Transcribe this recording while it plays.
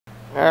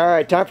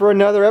Alright, time for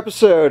another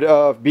episode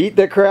of Beat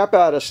the Crap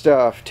Out of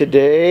Stuff.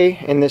 Today,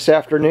 in this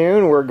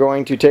afternoon, we're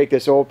going to take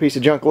this old piece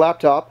of junk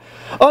laptop.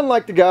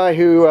 Unlike the guy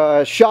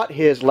who shot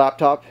his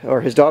laptop, or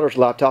his daughter's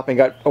laptop, and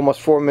got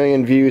almost 4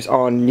 million views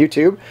on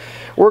YouTube,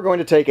 we're going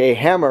to take a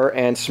hammer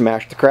and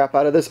smash the crap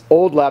out of this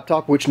old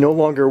laptop, which no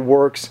longer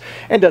works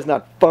and does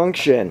not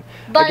function.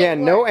 But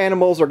again, no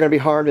animals are going to be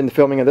harmed in the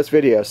filming of this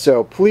video,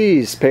 so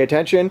please pay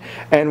attention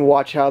and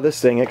watch how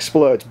this thing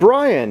explodes.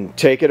 Brian,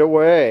 take it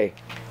away.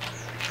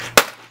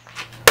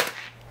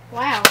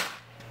 Wow.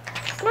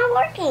 It's not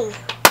working.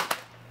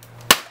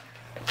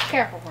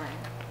 Careful, Brian.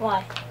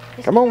 Why?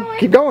 Just Come on,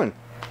 keep going.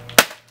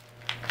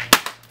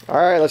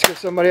 Alright, let's give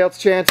somebody else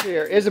a chance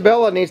here.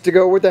 Isabella needs to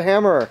go with the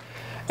hammer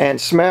and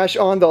smash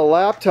on the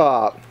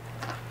laptop.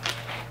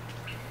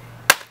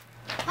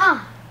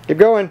 Ah. Keep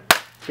going.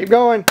 Keep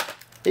going.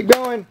 Keep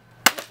going.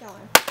 Keep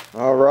going.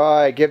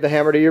 Alright, give the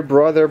hammer to your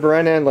brother,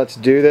 Brennan. Let's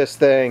do this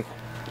thing.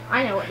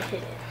 I know what to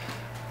hit it.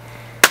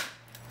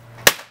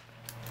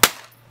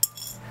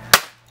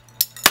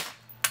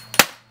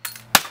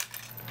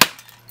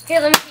 Here,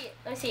 let me see it.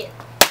 Let me see it.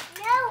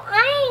 No,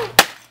 I ain't.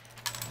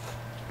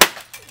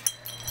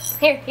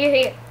 Here.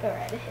 Go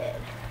right ahead.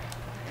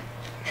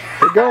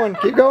 Keep going.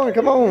 Keep going.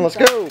 Come on, let's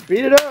go.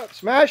 Beat it up.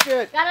 Smash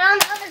it. Got it on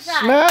the other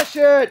side. Smash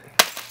it.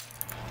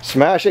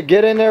 Smash it.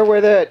 Get in there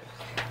with it.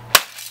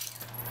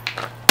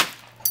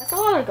 That's a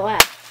lot of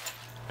glass.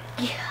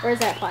 Yeah. Where's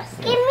that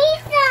plastic? Give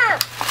me some.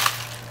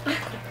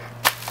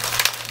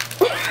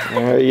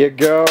 There you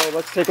go.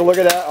 Let's take a look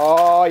at that.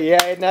 Oh,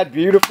 yeah. Isn't that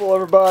beautiful,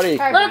 everybody?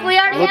 Look, we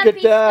already Look have at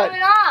pieces that.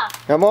 coming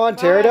off. Come on,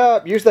 tear it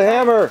up. Use the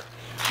hammer.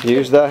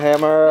 Use the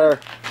hammer.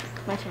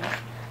 My turn.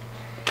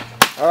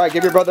 Alright,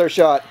 give your brother a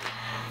shot.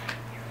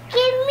 Give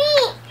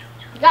me.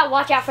 You gotta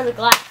watch out for the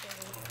glass.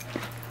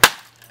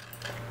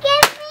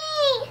 Give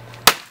me.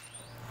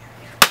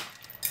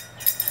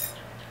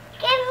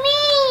 Give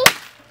me.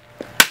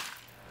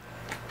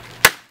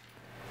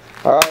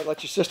 Alright,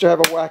 let your sister have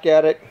a whack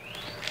at it.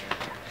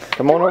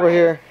 Come on over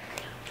here.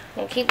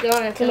 And keep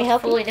going until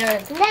it's fully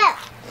done. No.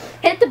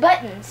 Hit the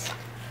buttons.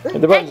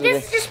 Hit the buttons.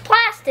 This is just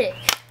plastic.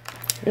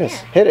 Yes,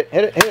 hit it,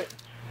 hit it, hit it.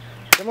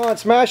 Come on,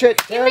 smash it.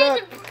 Tear it up.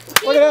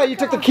 Look at that, you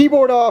took the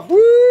keyboard off. Woo!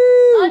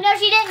 Oh no,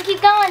 she didn't.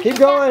 Keep going. Keep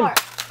going. That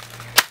part.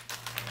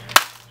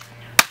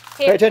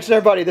 Pay Here. attention,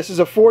 everybody. This is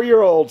a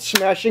 4-year-old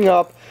smashing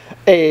up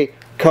a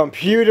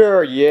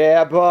computer.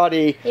 Yeah,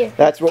 buddy. Here.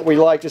 That's what we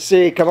like to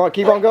see. Come on,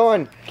 keep on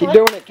going. Keep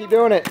doing it, keep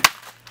doing it.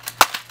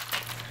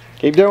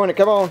 Keep doing it,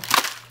 come on.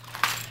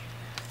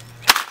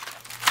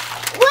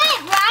 Wait,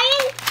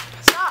 Brian.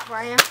 Stop,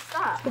 Brian.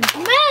 Stop.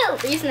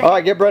 Move. These are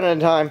Alright, give Brennan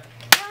time.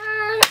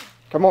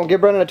 Come on,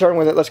 give Brennan a turn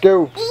with it. Let's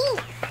go.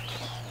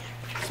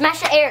 Smash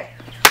the air.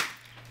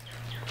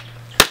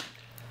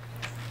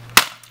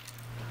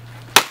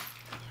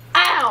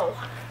 Ow!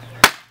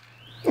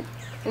 I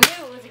knew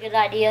it was a good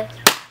idea.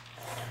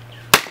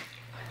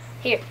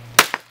 Here.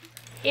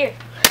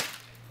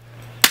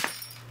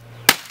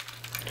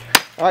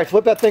 Alright,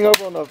 flip that thing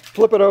over on the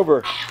flip it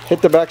over.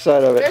 Hit the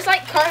backside of it. There's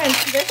like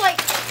currents. There's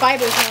like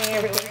fibers going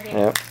everywhere.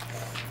 Yeah.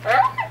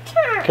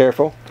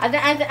 Careful. And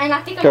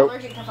I think I'm Go.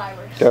 allergic to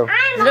fibers. Go.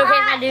 I'm Is it okay if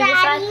I hot, do this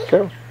side? Daddy.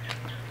 Go.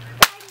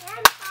 Daddy,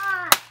 I'm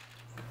hot.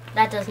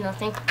 That does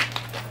nothing.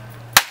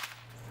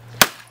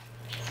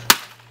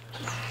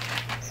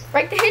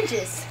 Break the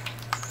hinges.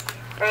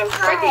 I'm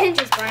hot. Break the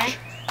hinges, Brian.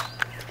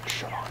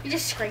 You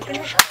just scraping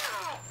it.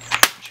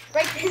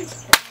 Break the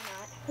hinges.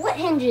 What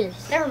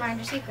hinges? Never mind,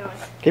 just keep going.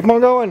 Keep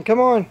on going. Come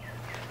on.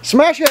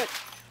 Smash it.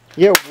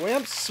 You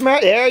wimp.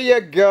 Smash. There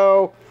you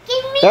go.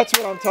 Give me. That's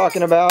what I'm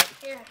talking about.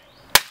 Here.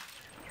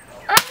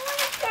 I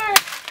want that.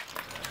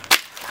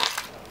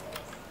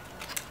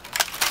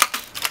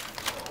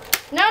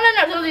 No,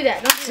 don't do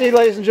that. Don't do See, that.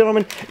 ladies and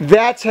gentlemen,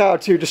 that's how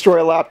to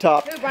destroy a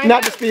laptop. Move, Brian,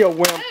 Not move. just be a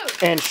wimp Move.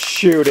 and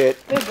shoot it.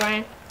 Move,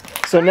 Brian.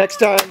 So next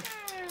time,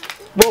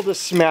 we'll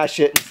just smash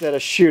it instead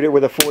of shoot it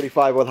with a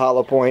 45 with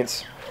hollow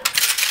points.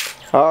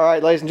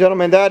 Alright, ladies and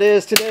gentlemen, that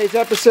is today's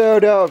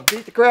episode of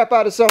Beat the Crap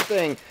Out of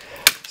Something,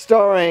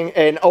 starring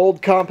an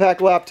old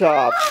compact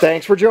laptop.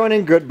 Thanks for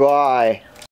joining. Goodbye.